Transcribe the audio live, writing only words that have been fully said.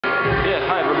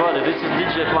this is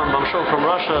DJ Show from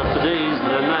Russia. Today is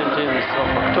the 19th of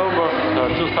October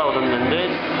 2008,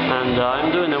 and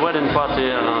I'm doing a wedding party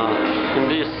in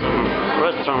this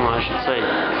restaurant, I should say.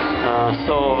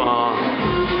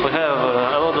 We have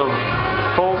a lot of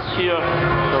poles here.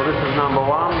 So this is number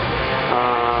one.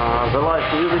 The live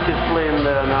music is playing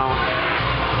there now,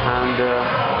 and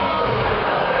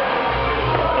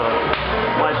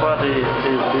my party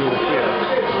is being here.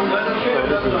 So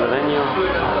this is the venue.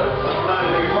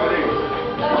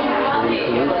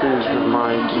 And this is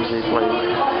my DJ place.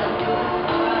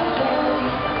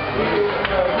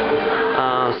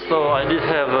 So I did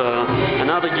have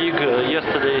another gig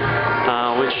yesterday,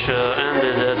 which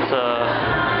ended at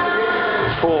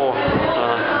 4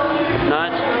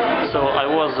 night. So I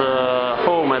was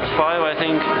home at 5, I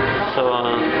think. So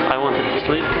I wanted to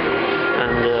sleep,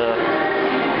 and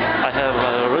I have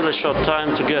a really short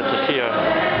time to get here.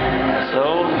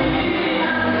 So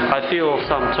I feel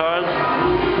some tired.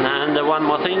 And one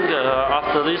more thing,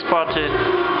 after this party,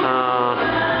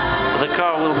 the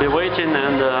car will be waiting,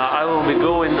 and I will be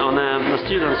going on a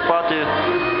students' party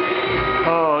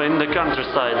in the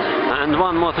countryside. And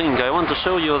one more thing, I want to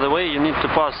show you the way you need to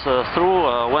pass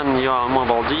through when you are a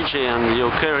mobile DJ and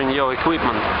you're carrying your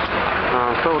equipment.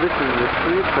 So this is the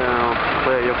street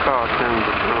where your car can,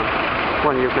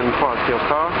 when you can park your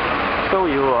car. So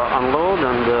you unload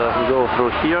and go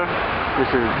through here. This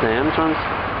is the entrance.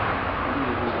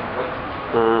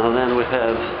 Then we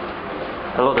have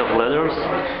a lot of ladders.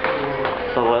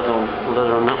 So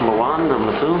ladder number 1,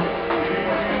 number 2.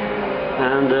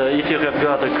 And if you have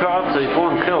got a card, it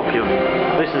won't help you.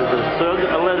 This is the third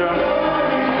ladder.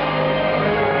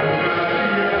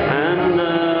 And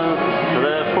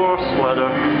the fourth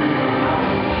ladder.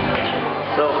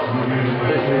 So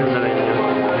this is the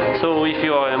venue. So if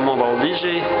you are a mobile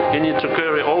DJ, you need to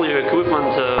carry all your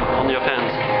equipment on your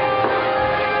hands.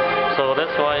 So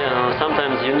that's why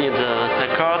sometimes you need a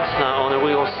cart on the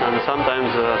wheels, and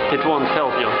sometimes it won't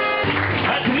help you.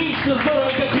 Отлично, здорово,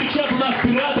 как кричат у нас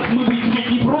пиратов, мы будем кричать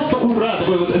не просто «Ура!»,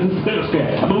 такое вот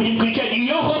СССРское, а мы будем кричать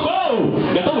 «Йо-хо-хо!».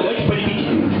 Готовы? Давайте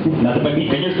полепить. Надо побить,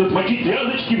 конечно, смочить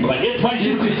звездочки. Молодец,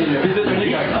 мальчик. Без этого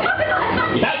никак.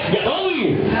 Итак,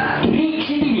 готовы? 3,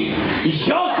 4.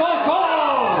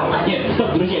 Йо-хо-хо! Нет,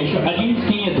 стоп, друзья, еще 11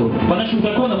 нету. По нашим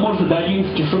законам можно до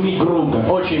 11 шуметь громко.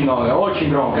 Очень много, очень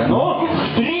громко. Ну,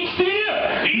 3, 4.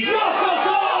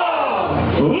 Йо-хо-хо!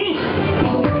 Ух!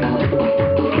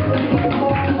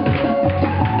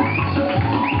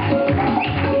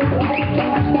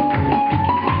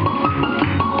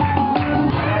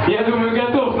 Я думаю,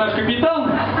 готов наш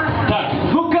капитан. Так,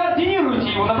 Ну, координируйте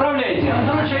его, направляйте.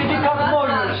 иди как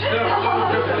можешь.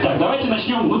 Так, давайте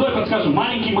начнем. Ну, давай подскажем.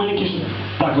 Маленький.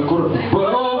 Так, аккуратно.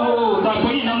 Так,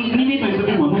 погоди, нам не видно из-за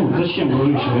дыма. Ну, зачем,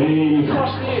 дружище? Эх.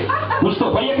 Ну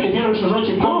что, поехали, первый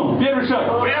шажочек. Ну, Первый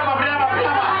шаг. Прямо.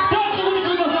 Так, секунду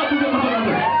назад,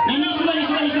 Не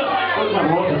сюда.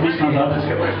 Вот, отлично, назад.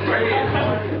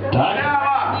 Так.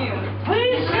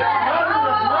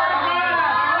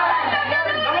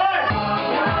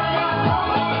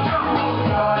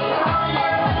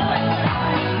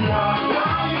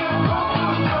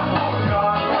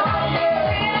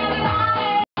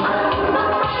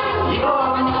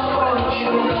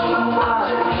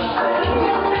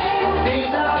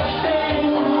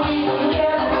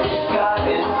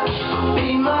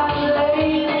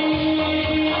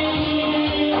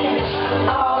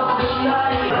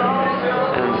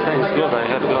 I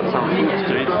have got some things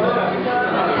to eat.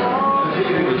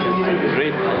 This is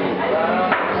great.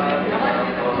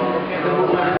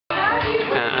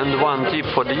 And one tip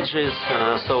for DJs,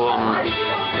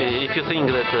 if you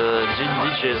think that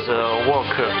DJ's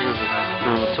work is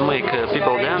to make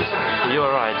people dance, you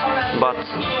are right. But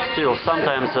still,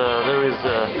 sometimes there is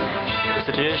a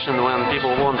situation when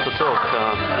people want to talk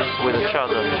with each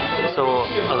other. So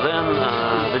then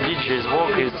the DJ's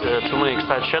work is to make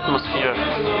such atmosphere,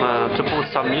 to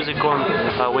put some music on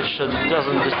which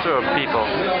doesn't disturb people.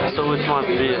 So it must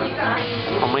be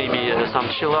maybe some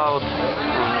chill out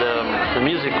and the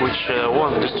music which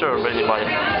won't disturb anybody.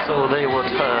 So they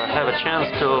would have a chance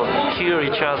to hear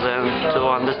each other and to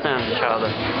understand each other.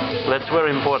 That's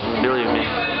very important, believe me.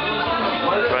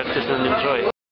 Practice and enjoy.